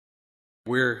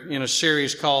We're in a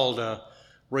series called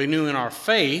Renewing Our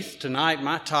Faith. Tonight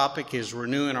my topic is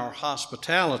renewing our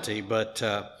hospitality, but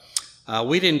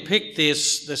we didn't pick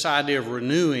this idea of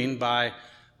renewing by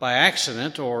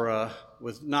accident or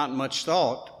with not much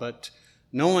thought, but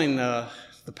knowing the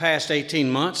past 18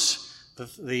 months,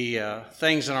 the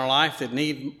things in our life that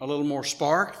need a little more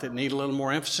spark, that need a little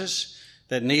more emphasis,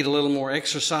 that need a little more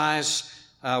exercise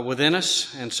within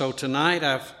us. And so tonight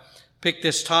I've picked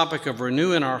this topic of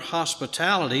renewing our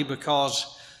hospitality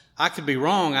because I could be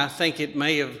wrong. I think it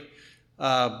may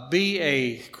have be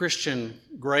a Christian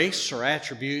grace or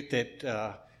attribute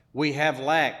that we have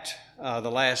lacked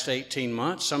the last 18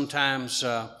 months, sometimes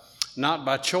not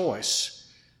by choice,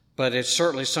 but it's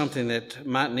certainly something that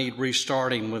might need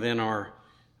restarting within our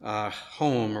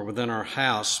home or within our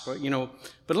house.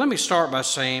 But let me start by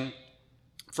saying,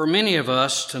 for many of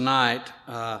us tonight,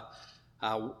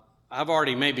 I've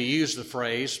already maybe used the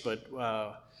phrase, but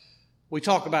we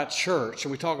talk about church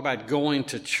and we talk about going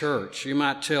to church. You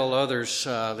might tell others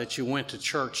that you went to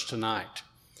church tonight,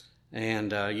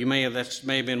 and that may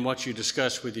have been what you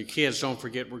discussed with your kids. Don't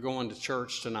forget, we're going to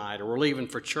church tonight, or we're leaving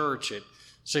for church at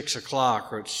 6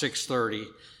 o'clock or at 6:30.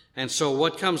 And so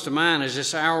what comes to mind is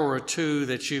this hour or two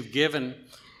that you've given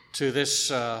to this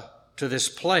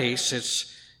place.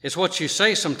 It's what you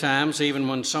say sometimes, even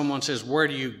when someone says, "Where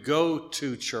do you go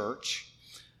to church?"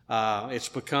 It's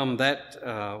become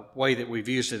that way that we've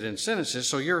used it in sentences.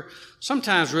 So you're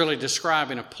sometimes really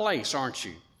describing a place, aren't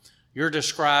you? You're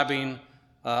describing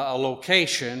a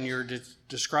location. You're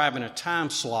describing a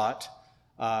time slot.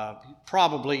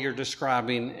 Probably you're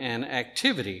describing an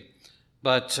activity.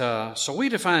 But so we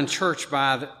define church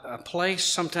by a place,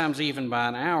 sometimes even by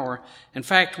an hour. In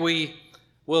fact,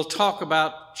 we'll talk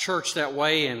about church that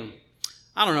way, and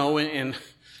I don't know,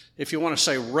 if you want to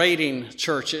say rating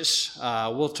churches,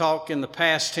 we'll talk in the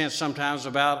past tense sometimes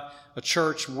about a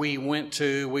church we went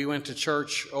to. We went to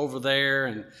church over there,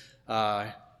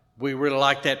 and we really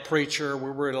liked that preacher.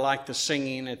 We really liked the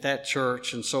singing at that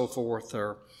church and so forth,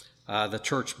 or the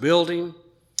church building.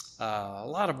 A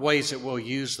lot of ways that we'll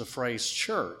use the phrase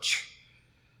church.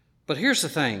 But here's the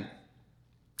thing.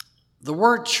 The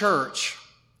word church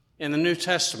in the New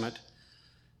Testament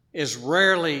is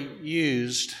rarely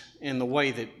used in the way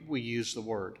that we use the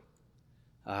word.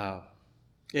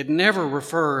 It never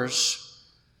refers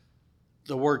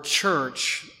the word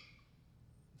church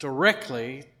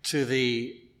directly to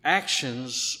the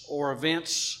actions or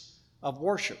events of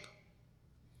worship.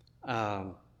 In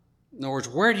other words,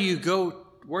 where you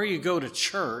go to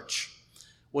church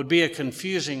would be a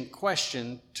confusing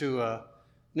question to a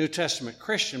New Testament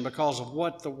Christian because of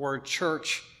what the word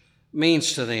church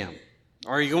means to them.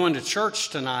 Are you going to church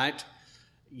tonight?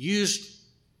 Used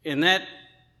in that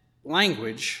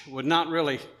language would not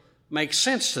really make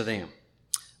sense to them.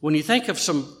 When you think of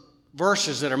some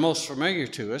verses that are most familiar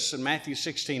to us, in Matthew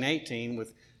 16:18,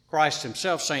 with Christ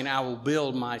himself saying, "I will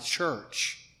build my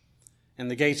church,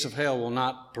 and the gates of hell will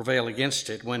not prevail against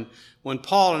it." When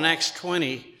Paul in Acts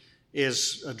 20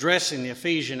 is addressing the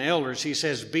Ephesian elders, he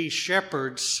says, "Be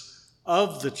shepherds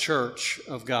of the church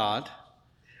of God."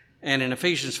 And in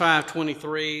Ephesians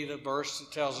 5:23, the verse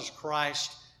that tells us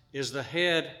Christ is the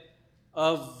head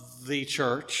of the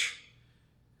church.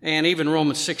 And even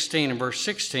Romans 16 and verse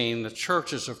 16, the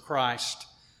churches of Christ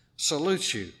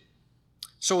salute you.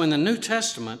 So in the New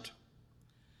Testament,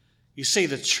 you see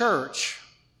the church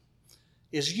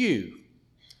is you.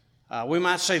 We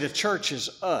might say the church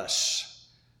is us.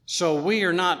 So we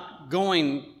are not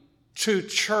going to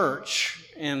church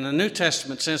in the New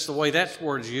Testament sense, the way that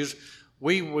word is used.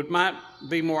 We might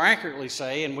be more accurately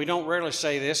say, and we don't rarely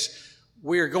say this,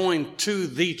 we are going to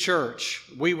the church.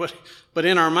 But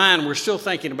in our mind, we're still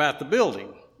thinking about the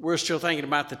building. We're still thinking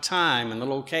about the time and the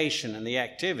location and the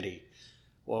activity.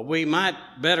 Well, we might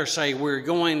better say we're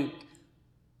going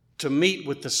to meet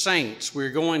with the saints. We're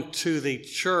going to the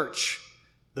church,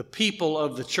 the people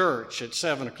of the church at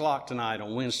 7 o'clock tonight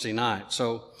on Wednesday night.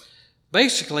 So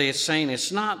basically it's saying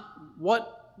it's not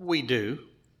what we do,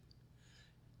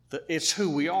 it's who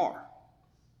we are.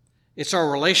 It's our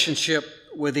relationship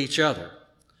with each other.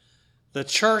 The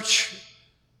church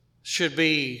should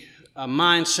be a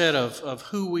mindset of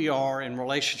who we are in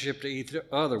relationship to each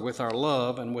other, with our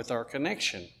love and with our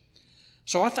connection.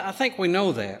 So I think we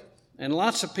know that. And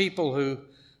lots of people who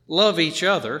love each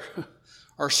other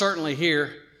are certainly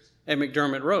here at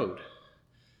McDermott Road.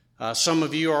 Some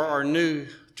of you are new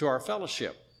to our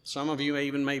fellowship. Some of you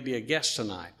even may be a guest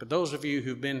tonight. But those of you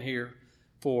who've been here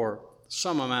for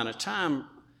some amount of time,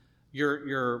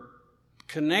 your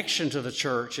connection to the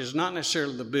church is not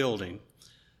necessarily the building,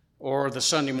 or the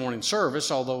Sunday morning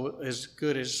service, although as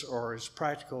good as or as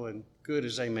practical and good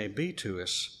as they may be to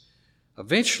us,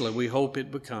 eventually we hope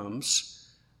it becomes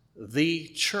the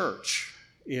church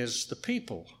is the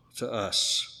people to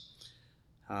us.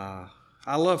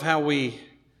 I love how we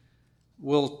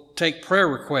will take prayer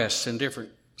requests in different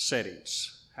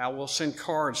settings, how we'll send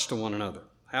cards to one another,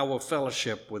 how we'll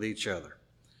fellowship with each other.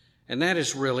 And that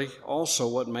is really also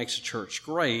what makes a church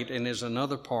great and is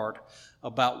another part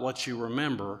about what you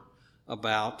remember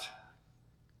about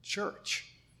church.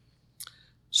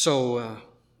 So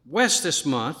Wes this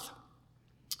month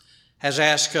has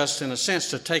asked us, in a sense,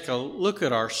 to take a look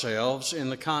at ourselves in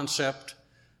the concept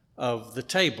of the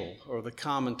table or the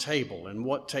common table and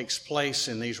what takes place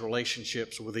in these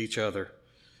relationships with each other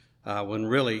when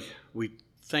really we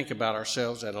think about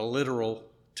ourselves at a literal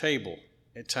table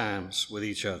at times with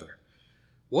each other.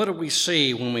 What do we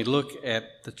see when we look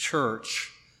at the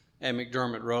church at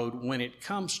McDermott Road when it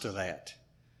comes to that?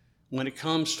 When it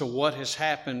comes to what has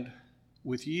happened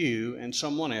with you and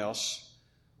someone else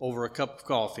over a cup of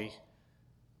coffee,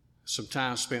 some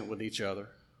time spent with each other,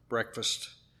 breakfast,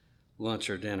 lunch,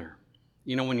 or dinner.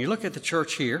 You know, when you look at the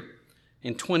church here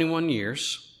in 21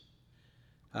 years,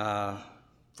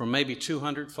 from maybe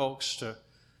 200 folks to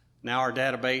now our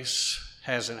database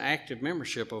has an active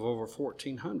membership of over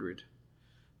 1,400.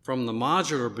 From the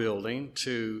modular building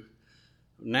to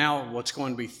now what's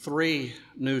going to be 3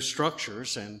 new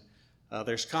structures, and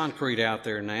there's concrete out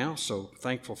there now, so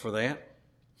thankful for that.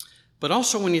 But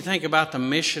also when you think about the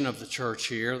mission of the church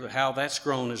here, how that's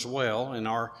grown as well, and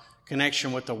our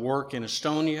connection with the work in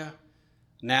Estonia,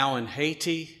 now in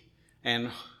Haiti, and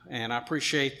I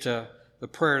appreciate the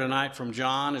prayer tonight from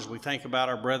John as we think about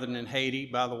our brethren in Haiti.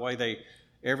 By the way,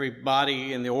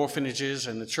 everybody in the orphanages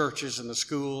and the churches and the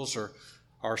schools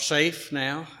are safe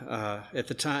now at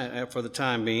the time for the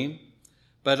time being.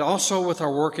 But also with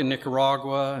our work in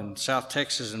Nicaragua and South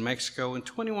Texas and Mexico, in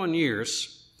 21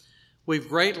 years, we've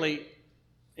greatly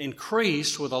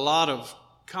increased with a lot of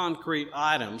concrete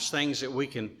items, things that we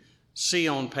can see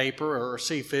on paper or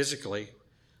see physically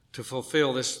to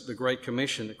fulfill the Great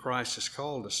Commission that Christ has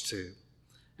called us to.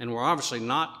 And we're obviously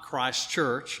not Christ's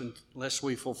church unless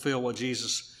we fulfill what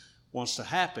Jesus wants to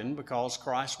happen, because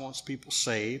Christ wants people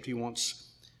saved. He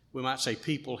wants, we might say,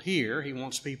 people here. He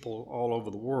wants people all over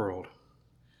the world.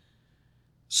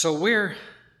 So we're,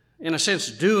 in a sense,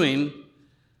 doing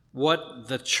what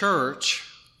the church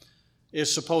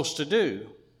is supposed to do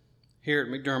here at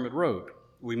McDermott Road.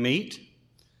 We meet,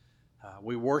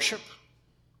 we worship,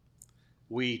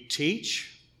 we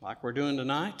teach, like we're doing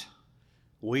tonight,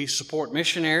 we support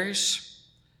missionaries.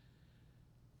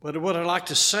 But what I'd like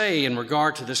to say in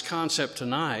regard to this concept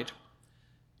tonight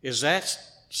is that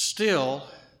still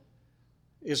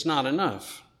is not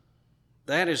enough.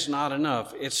 That is not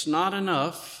enough. It's not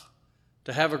enough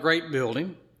to have a great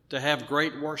building, to have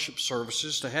great worship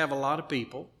services, to have a lot of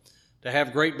people, to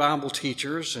have great Bible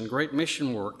teachers and great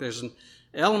mission work. There's an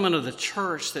element of the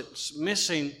church that's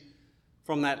missing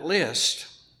from that list.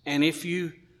 And if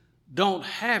you don't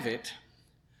have it,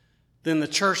 then the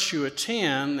church you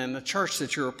attend and the church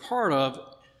that you're a part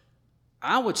of,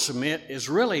 I would submit, is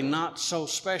really not so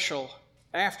special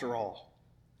after all.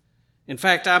 In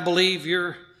fact, I believe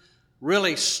you're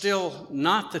really still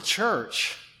not the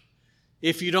church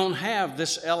if you don't have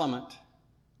this element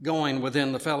going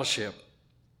within the fellowship.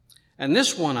 And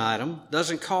this one item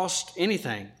doesn't cost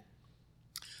anything.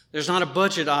 There's not a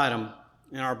budget item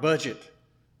in our budget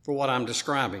for what I'm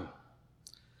describing.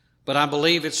 But I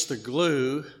believe it's the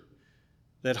glue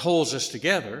that holds us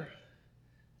together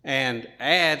and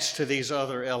adds to these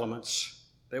other elements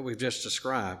that we've just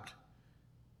described.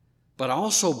 But I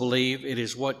also believe it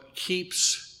is what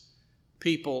keeps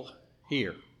people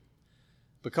here.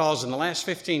 Because in the last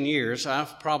 15 years,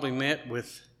 I've probably met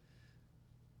with,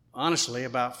 honestly,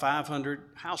 about 500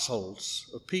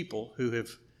 households of people who have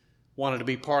wanted to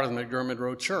be part of the McDermott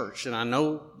Road Church. And I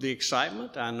know the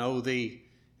excitement, I know the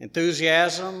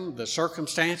enthusiasm, the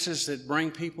circumstances that bring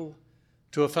people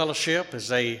to a fellowship as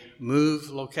they move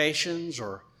locations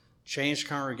or change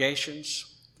congregations.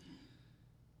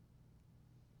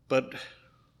 But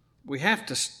we have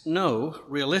to know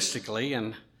realistically,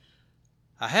 and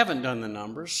I haven't done the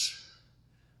numbers,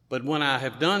 but when I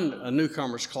have done a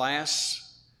newcomers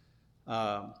class,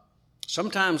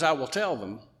 sometimes I will tell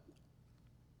them,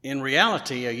 in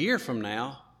reality, a year from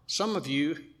now, some of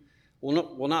you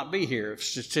will not be here if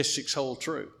statistics hold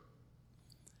true.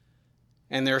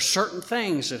 And there are certain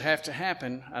things that have to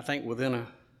happen, I think, within a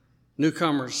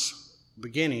newcomer's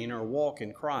beginning or walk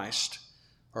in Christ,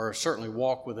 or certainly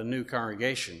walk with a new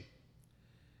congregation.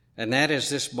 And that is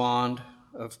this bond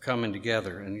of coming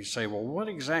together. And you say, well, what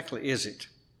exactly is it?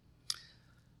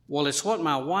 Well, it's what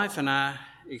my wife and I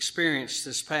experienced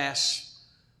this past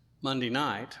Monday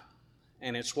night,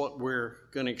 and it's what we're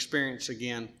going to experience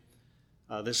again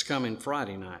this coming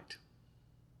Friday night.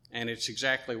 And it's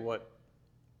exactly what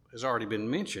has already been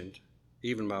mentioned,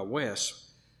 even by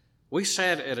Wes. We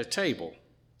sat at a table,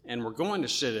 and we're going to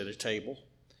sit at a table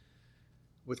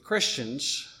with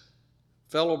Christians,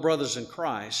 fellow brothers in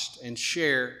Christ, and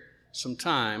share some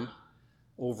time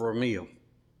over a meal.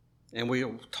 And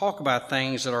we'll talk about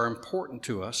things that are important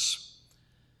to us,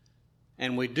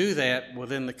 and we do that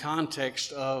within the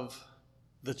context of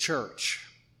the church.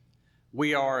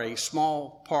 We are a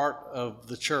small part of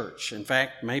the church. In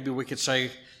fact, maybe we could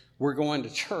say we're going to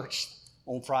church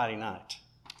on Friday night.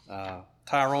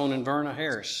 Tyrone and Verna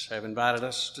Harris have invited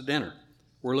us to dinner.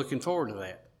 We're looking forward to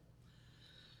that.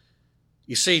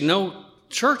 You see, no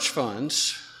church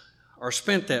funds are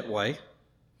spent that way.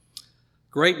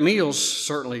 Great meals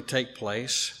certainly take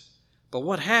place, but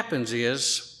what happens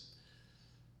is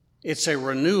it's a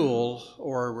renewal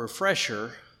or a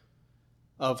refresher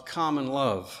of common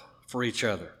love for each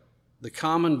other, the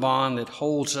common bond that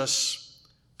holds us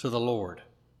to the Lord.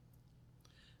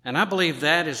 And I believe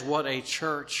that is what a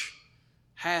church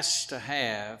has to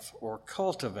have or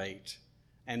cultivate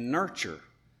and nurture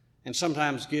and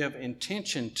sometimes give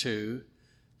intention to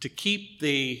keep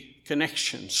the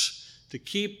connections, to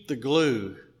keep the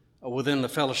glue within the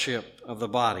fellowship of the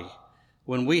body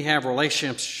when we have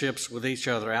relationships with each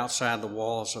other outside the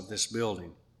walls of this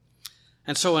building.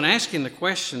 And so in asking the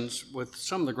questions with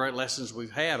some of the great lessons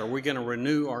we've had, are we going to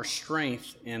renew our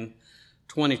strength in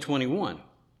 2021?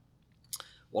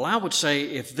 Well, I would say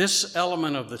if this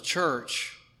element of the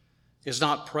church is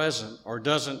not present or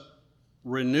doesn't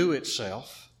renew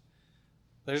itself,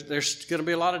 there's going to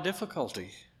be a lot of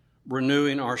difficulty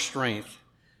renewing our strength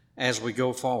as we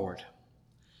go forward.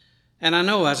 And I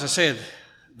know, as I said,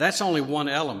 that's only one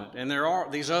element, and there are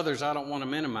these others I don't want to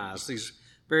minimize, these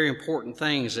very important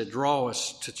things that draw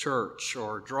us to church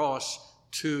or draw us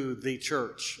to the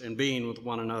church and being with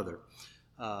one another.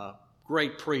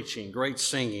 Great preaching, great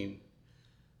singing,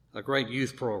 a great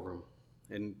youth program.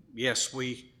 And yes,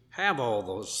 we have all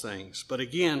those things. But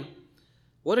again,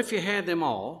 what if you had them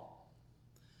all,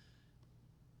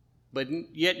 but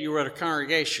yet you were at a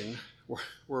congregation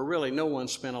where really no one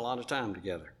spent a lot of time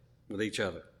together with each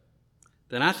other?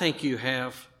 Then I think you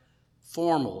have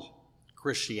formal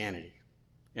Christianity.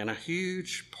 And a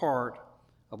huge part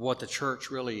of what the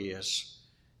church really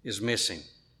is missing.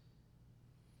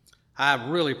 I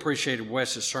really appreciated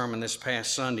Wes's sermon this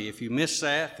past Sunday. If you missed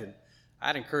that, then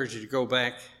I'd encourage you to go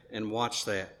back and watch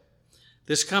that.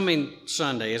 This coming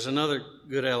Sunday is another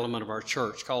good element of our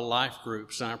church called life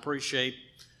groups. And I appreciate,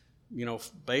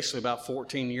 basically about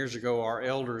 14 years ago, our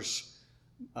elders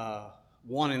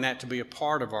wanting that to be a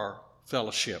part of our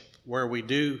fellowship, where we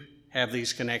do have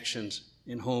these connections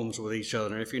in homes with each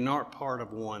other. And if you're not part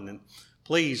of one, then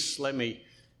please let me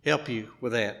help you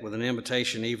with that, with an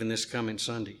invitation even this coming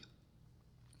Sunday.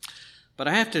 But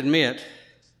I have to admit,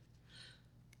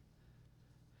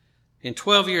 in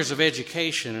 12 years of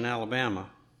education in Alabama,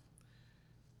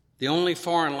 the only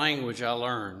foreign language I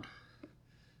learned,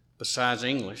 besides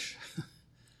English,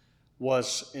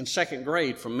 was in second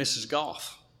grade from Mrs.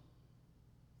 Goff.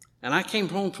 And I came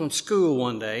home from school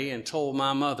one day and told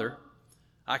my mother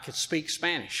I could speak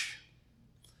Spanish.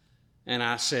 And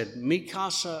I said, mi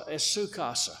casa es su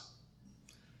casa.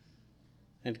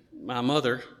 And my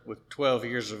mother, with 12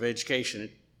 years of education at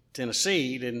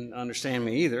Tennessee, didn't understand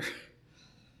me either.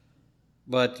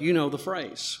 But you know the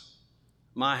phrase,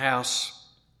 my house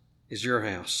is your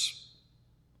house.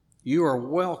 You are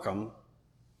welcome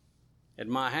at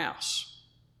my house.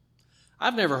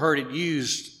 I've never heard it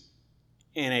used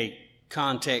in a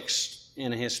context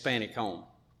in a Hispanic home.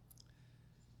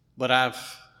 But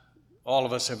all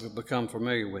of us have become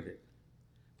familiar with it.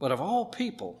 But of all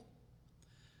people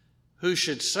who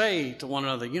should say to one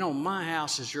another, my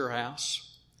house is your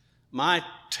house, my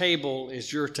table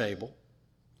is your table,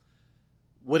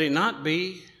 would it not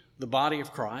be the body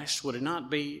of Christ? Would it not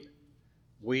be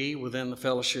we within the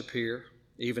fellowship here,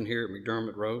 even here at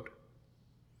McDermott Road?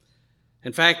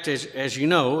 In fact, as you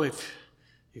know, if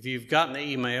you've gotten the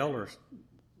email or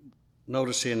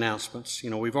noticed the announcements,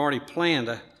 we've already planned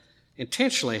to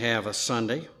intentionally have a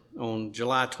Sunday on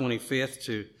July 25th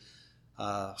to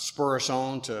spur us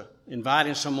on to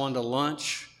inviting someone to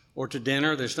lunch or to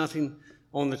dinner. There's nothing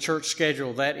on the church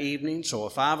schedule that evening, so a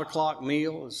 5 o'clock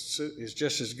meal is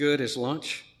just as good as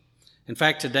lunch. In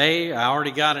fact, today I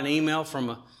already got an email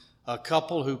from a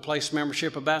couple who placed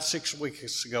membership about 6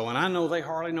 weeks ago, and I know they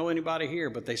hardly know anybody here,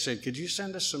 but they said, could you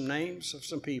send us some names of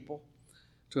some people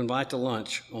to invite to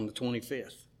lunch on the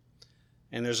 25th?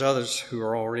 And there's others who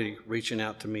are already reaching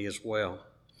out to me as well.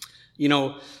 You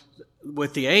know,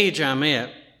 with the age I'm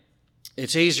at,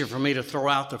 it's easier for me to throw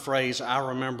out the phrase, I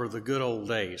remember the good old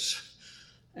days.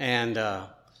 And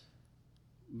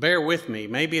bear with me,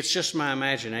 maybe it's just my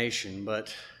imagination,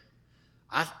 but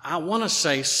I want to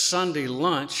say Sunday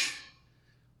lunch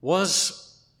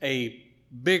was a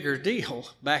bigger deal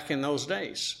back in those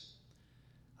days.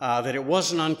 That it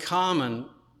wasn't uncommon,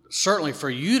 certainly for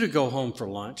you to go home for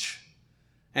lunch,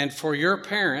 and for your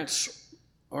parents,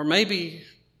 or maybe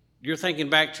you're thinking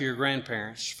back to your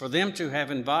grandparents, for them to have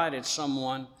invited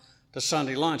someone to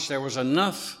Sunday lunch. There was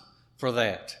enough for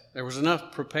that. There was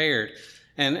enough prepared.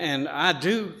 And I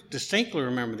do distinctly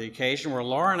remember the occasion where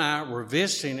Laura and I were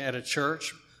visiting at a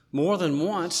church more than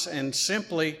once and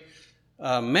simply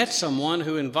met someone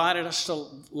who invited us to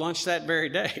lunch that very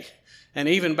day, and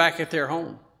even back at their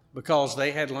home, because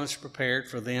they had lunch prepared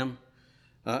for them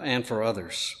and for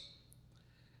others.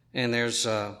 And there's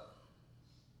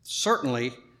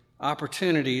certainly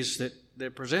opportunities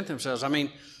that present themselves. I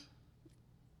mean,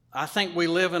 I think we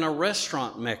live in a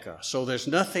restaurant mecca, so there's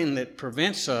nothing that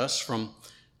prevents us from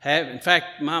having. In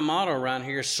fact, my motto around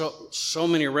here is so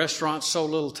many restaurants, so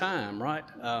little time, right?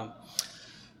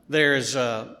 There's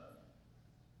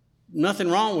nothing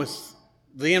wrong with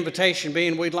the invitation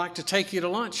being, we'd like to take you to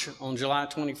lunch on July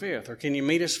 25th, or can you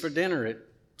meet us for dinner at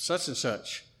such and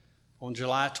such on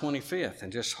July 25th,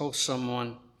 and just host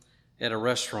someone at a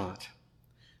restaurant.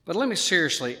 But let me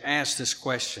seriously ask this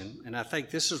question, and I think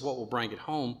this is what will bring it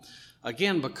home.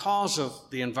 Again, because of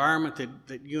the environment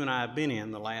that you and I have been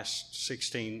in the last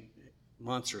 16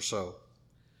 months or so,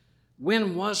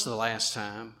 when was the last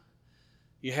time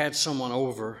you had someone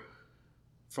over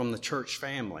from the church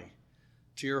family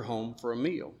to your home for a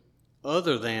meal,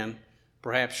 other than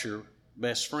perhaps your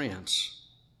best friends?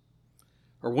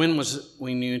 Or when was it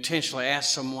when you intentionally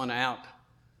asked someone out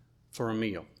for a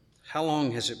meal? How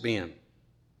long has it been?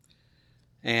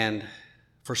 And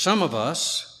for some of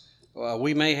us,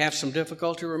 we may have some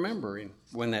difficulty remembering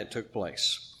when that took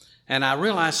place. And I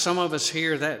realize some of us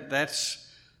here, that's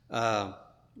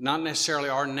not necessarily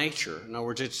our nature. In other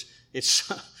words,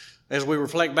 it's as we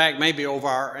reflect back maybe over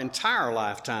our entire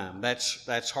lifetime,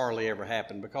 that's hardly ever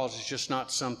happened, because it's just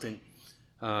not something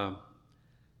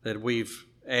that we've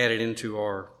added into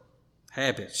our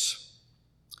habits.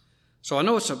 So I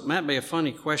know it might be a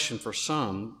funny question for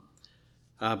some,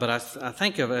 but I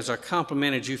think of, as I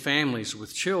complimented you families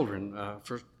with children,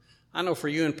 I know for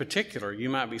you in particular, you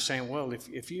might be saying, well,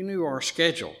 if you knew our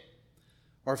schedule,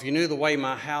 or if you knew the way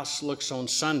my house looks on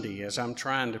Sunday as I'm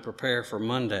trying to prepare for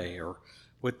Monday, or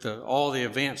with all the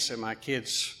events that my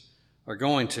kids are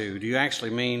going to, do you actually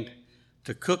mean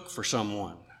to cook for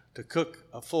someone, to cook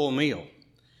a full meal?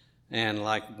 And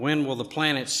like, when will the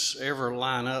planets ever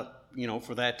line up,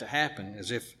 for that to happen?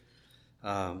 As if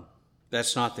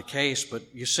that's not the case. But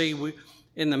you see, we,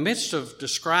 in the midst of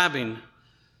describing,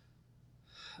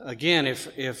 again,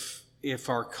 if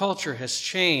our culture has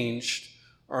changed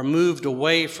or moved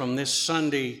away from this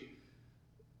Sunday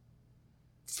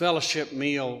fellowship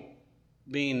meal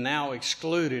being now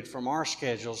excluded from our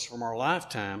schedules, from our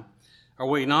lifetime, are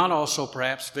we not also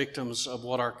perhaps victims of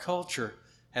what our culture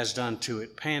has done to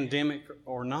it, pandemic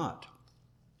or not?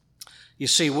 You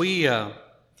see, we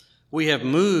have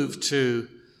moved to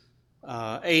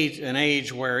an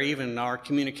age where even our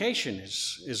communication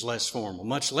is less formal,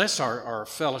 much less our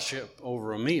fellowship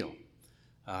over a meal.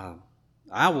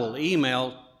 I will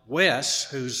email Wes,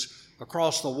 who's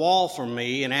across the wall from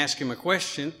me, and ask him a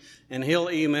question, and he'll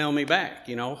email me back.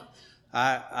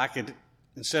 I could,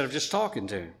 instead of just talking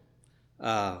to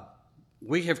him.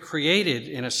 We have created,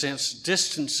 in a sense,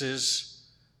 distances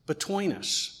between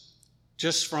us,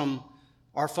 just from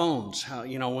our phones.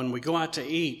 When we go out to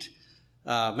eat,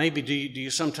 maybe do you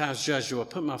sometimes judge, do I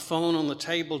put my phone on the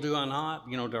table, do I not?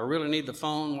 Do I really need the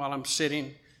phone while I'm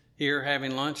sitting here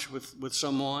having lunch with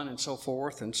someone, and so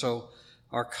forth? And so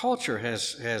our culture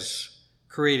has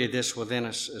created this within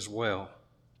us as well.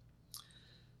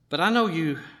 But I know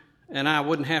you and I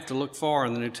wouldn't have to look far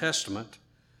in the New Testament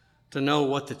to know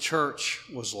what the church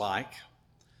was like,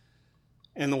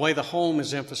 and the way the home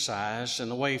is emphasized, and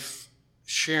the way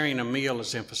sharing a meal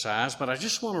is emphasized. But I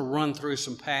just want to run through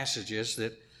some passages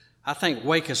that I think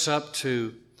wake us up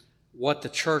to what the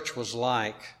church was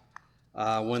like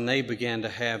when they began to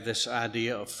have this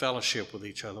idea of fellowship with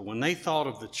each other. When they thought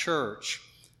of the church,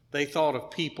 they thought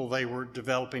of people they were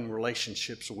developing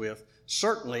relationships with,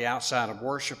 certainly outside of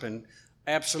worship, and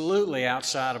absolutely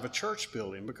outside of a church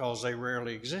building because they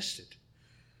rarely existed.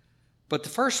 But the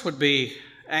first would be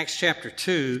Acts chapter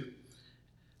 2,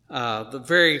 the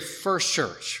very first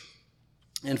church.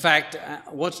 In fact,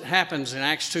 what happens in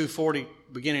Acts 2:40,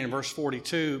 beginning in verse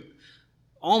 42,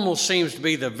 almost seems to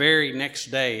be the very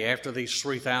next day after these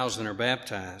 3,000 are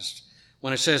baptized,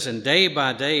 when it says, "And day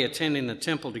by day attending the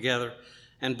temple together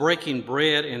and breaking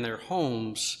bread in their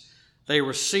homes, they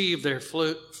received their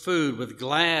food with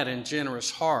glad and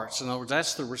generous hearts." In other words,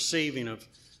 that's the receiving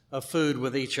of food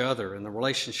with each other and the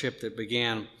relationship that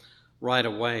began right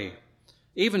away.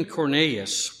 Even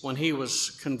Cornelius, when he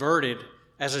was converted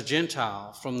as a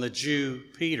Gentile from the Jew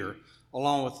Peter,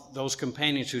 along with those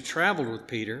companions who traveled with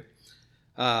Peter,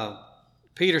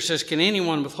 Peter says, "Can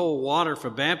anyone withhold water for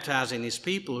baptizing these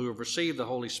people who have received the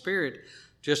Holy Spirit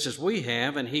just as we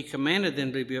have?" And he commanded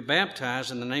them to be baptized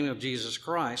in the name of Jesus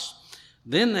Christ.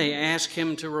 Then they asked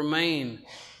him to remain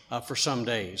for some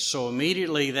days. So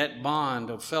immediately that bond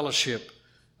of fellowship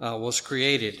was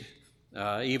created,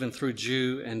 even through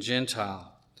Jew and Gentile.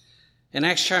 In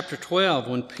Acts chapter 12,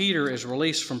 when Peter is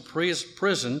released from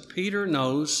prison, Peter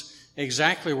knows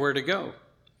exactly where to go.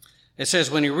 It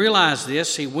says, when he realized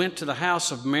this, he went to the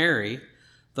house of Mary,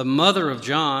 the mother of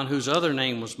John, whose other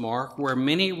name was Mark, where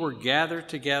many were gathered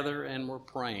together and were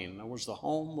praying. In other words, the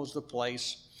home was the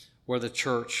place where the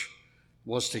church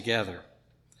was together.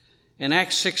 In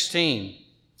Acts 16,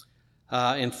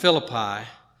 in Philippi,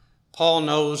 Paul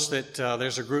knows that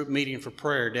there's a group meeting for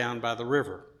prayer down by the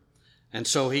river. And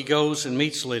so he goes and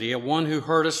meets Lydia. One who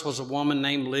heard us was a woman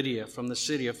named Lydia from the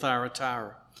city of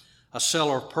Thyatira, a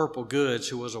seller of purple goods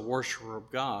who was a worshiper of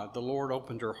God. The Lord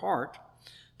opened her heart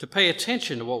to pay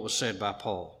attention to what was said by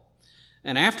Paul.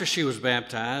 And after she was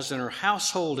baptized, and her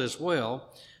household as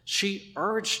well, she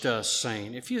urged us,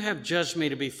 saying, "If you have judged me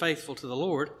to be faithful to the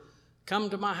Lord, come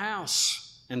to my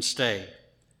house and stay."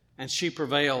 And she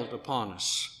prevailed upon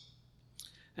us.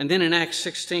 And then in Acts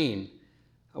 16,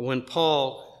 when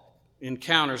Paul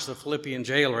encounters the Philippian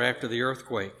jailer after the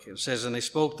earthquake, it says, "And they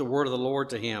spoke the word of the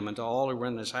Lord to him and to all who were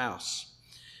in his house.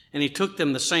 And he took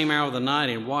them the same hour of the night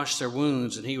and washed their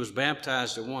wounds, and he was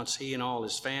baptized at once, he and all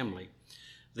his family.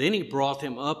 Then he brought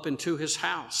them up into his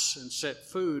house and set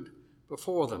food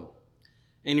before them.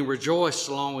 And he rejoiced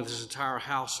along with his entire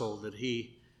household that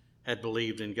he had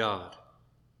believed in God."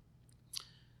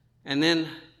 And then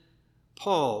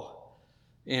Paul,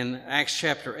 in Acts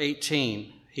chapter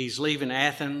 18, he's leaving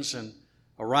Athens and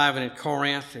arriving at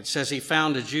Corinth. It says he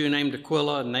found a Jew named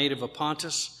Aquila, a native of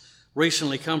Pontus,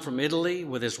 recently come from Italy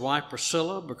with his wife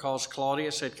Priscilla, because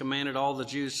Claudius had commanded all the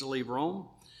Jews to leave Rome.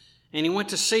 And he went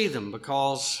to see them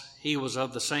because he was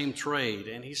of the same trade,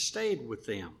 and he stayed with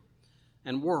them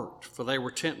and worked, for they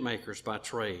were tent makers by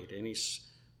trade. And he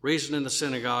reasoned in the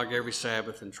synagogue every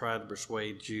Sabbath and tried to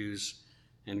persuade Jews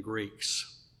and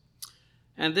Greeks.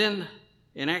 And then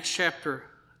in Acts chapter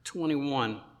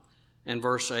 21 and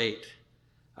verse 8,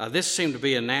 this seemed to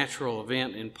be a natural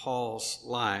event in Paul's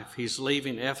life. He's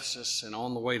leaving Ephesus and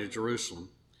on the way to Jerusalem.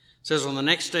 It says, "On the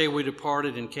next day we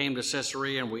departed and came to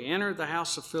Caesarea, and we entered the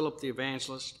house of Philip the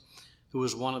evangelist, who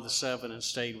was one of the 7, and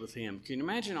stayed with him." Can you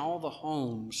imagine all the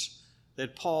homes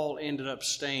that Paul ended up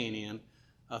staying in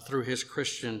through his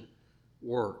Christian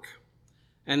work?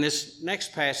 And this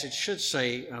next passage should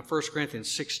say, 1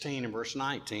 Corinthians 16 and verse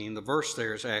 19, the verse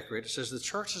there is accurate. It says, "The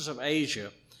churches of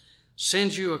Asia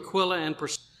send you Aquila and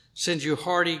Priscilla, send you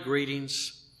hearty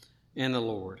greetings in the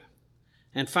Lord."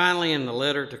 And finally, in the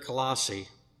letter to Colossae,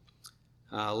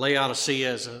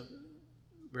 Laodicea is a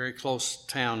very close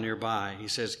town nearby. He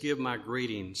says, "Give my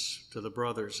greetings to the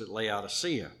brothers at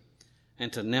Laodicea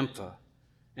and to Nympha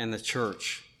and the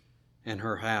church in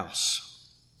her house."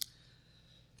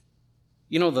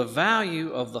 You know, the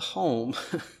value of the home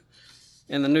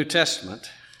in the New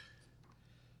Testament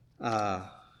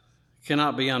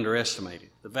cannot be underestimated.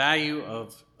 The value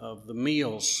of the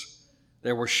meals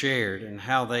that were shared and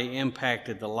how they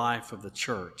impacted the life of the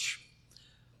church.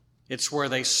 It's where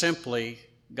they simply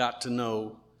got to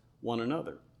know one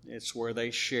another. It's where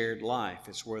they shared life.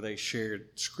 It's where they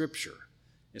shared Scripture.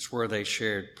 It's where they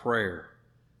shared prayer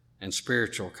and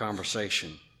spiritual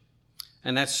conversation.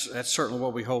 And that's certainly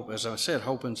what we hope, as I said,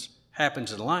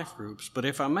 happens in life groups. But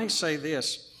if I may say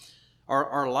this,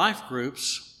 our life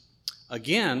groups,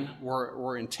 again,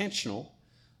 were intentional.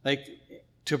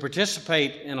 To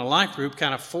participate in a life group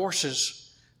kind of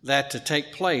forces that to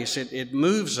take place. It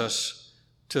moves us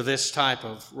to this type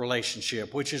of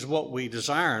relationship, which is what we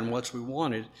desire and what we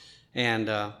wanted. And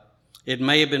it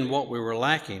may have been what we were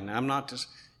lacking.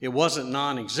 It wasn't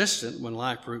non-existent when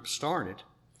life groups started.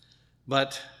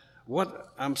 But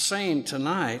what I'm saying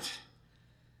tonight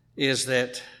is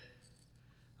that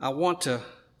I want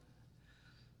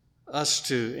us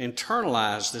to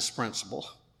internalize this principle.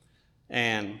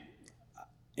 And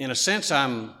in a sense,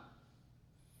 I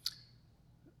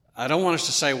don't want us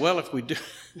to say, well, if we do,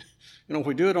 if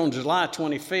we do it on July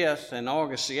 25th and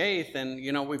August the 8th,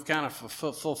 then, we've kind of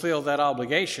fulfilled that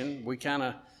obligation. We kind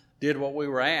of did what we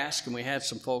were asked, and we had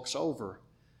some folks over.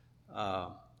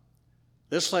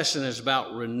 This lesson is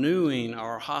about renewing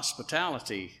our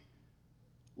hospitality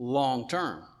long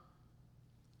term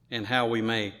and how we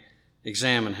may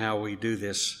examine how we do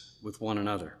this with one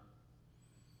another.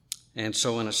 And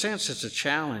so in a sense, it's a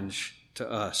challenge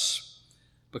to us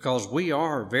because we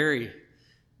are very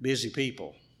busy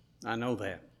people. I know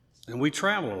that. And we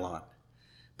travel a lot.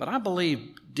 But I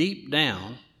believe deep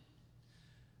down,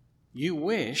 you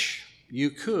wish you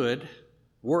could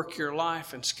work your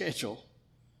life and schedule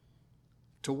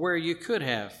to where you could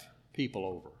have people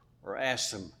over or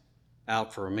ask them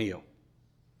out for a meal.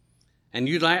 And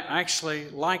you'd actually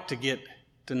like to get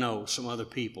to know some other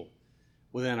people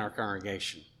within our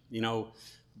congregation. In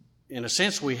a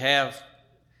sense,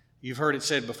 you've heard it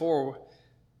said before,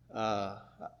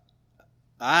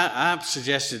 I've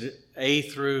suggested A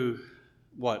through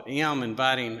M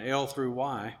inviting L through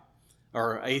Y,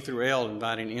 or A through L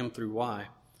inviting M through Y.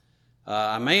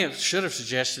 I should have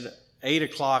suggested 8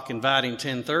 o'clock inviting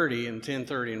 10:30 and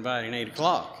 10:30 inviting 8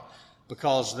 o'clock,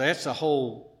 because that's a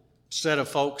whole set of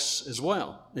folks as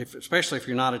well, especially if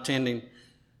you're not attending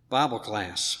Bible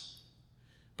class.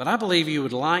 But I believe you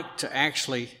would like to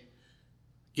actually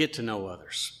get to know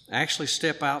others, actually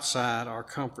step outside our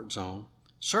comfort zone.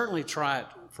 Certainly try it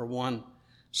for one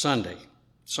Sunday.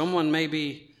 Someone may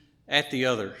be at the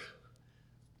other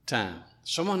time.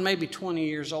 Someone may be 20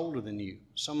 years older than you.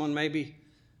 Someone may be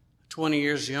 20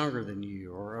 years younger than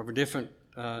you, or of a different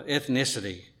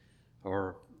ethnicity,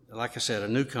 or, like I said, a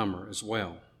newcomer as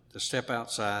well. To step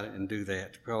outside and do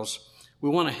that, because we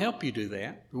want to help you do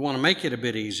that. We want to make it a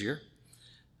bit easier.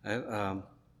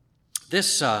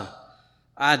 This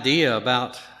idea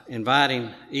about inviting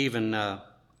even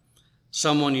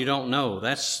someone you don't know,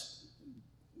 that's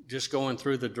just going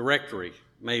through the directory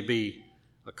may be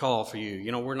a call for you.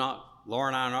 Laura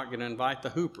and I are not going to invite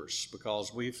the Hoopers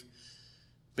because we've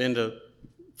been to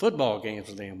football games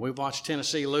with them. We've watched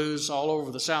Tennessee lose all over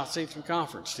the South Eastern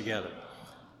Conference together.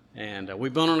 And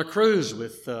we've been on a cruise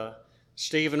with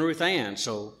Steve and Ruth Ann,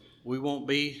 so we won't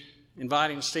be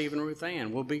inviting Steve and Ruth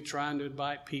Ann. We'll be trying to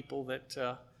invite people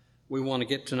that we want to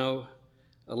get to know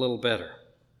a little better.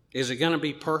 Is it going to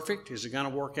be perfect? Is it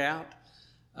going to work out?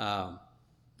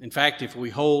 In fact, if we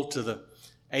hold to the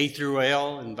A through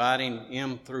L, inviting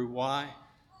M through Y,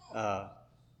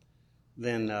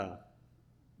 then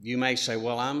you may say,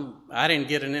 well, I didn't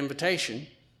get an invitation,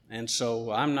 and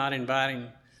so I'm not inviting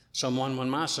someone when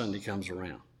my Sunday comes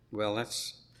around. Well,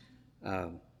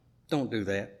 don't do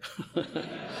that.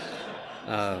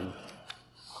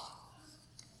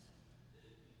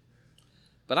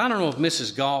 But I don't know if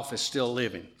Mrs. Goff is still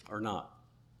living or not,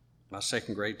 my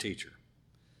second grade teacher.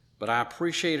 But I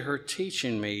appreciate her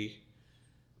teaching me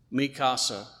Mi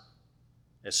Casa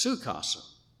es Su Casa.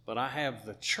 But I have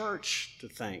the church to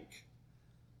thank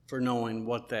for knowing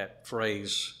what that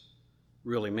phrase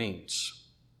really means.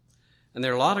 And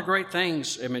there are a lot of great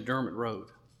things at McDermott Road.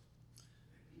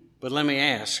 But let me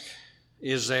ask,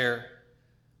 is there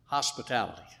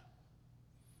hospitality?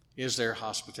 Is there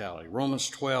hospitality? Romans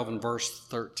 12 and verse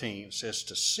 13 says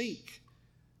to seek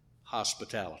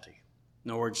hospitality.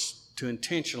 In other words, to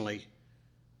intentionally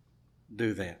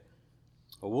do that.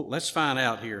 Well, let's find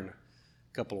out here in a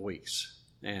couple of weeks.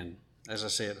 And as I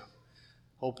said,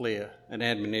 hopefully an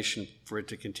admonition for it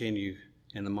to continue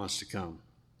in the months to come.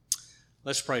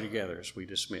 Let's pray together as we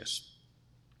dismiss.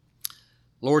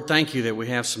 Lord, thank you that we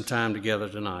have some time together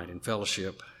tonight in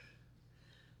fellowship.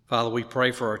 Father, we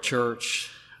pray for our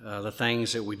church, the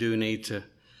things that we do need to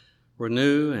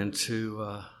renew and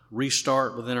to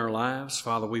restart within our lives.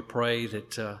 Father, we pray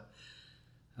that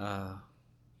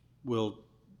we'll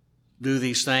do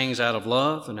these things out of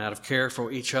love and out of care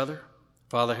for each other.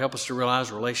 Father, help us to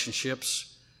realize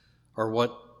relationships are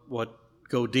what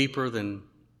go deeper than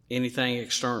anything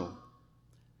external.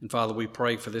 And Father, we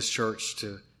pray for this church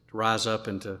to rise up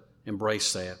and to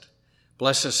embrace that.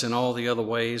 Bless us in all the other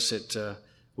ways that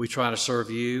we try to serve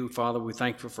you. Father, we're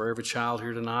thankful for every child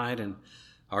here tonight and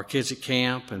our kids at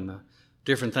camp and the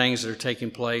different things that are taking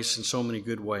place in so many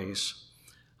good ways.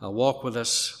 Walk with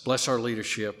us. Bless our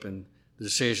leadership and the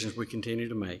decisions we continue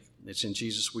to make. It's in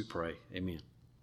Jesus we pray. Amen.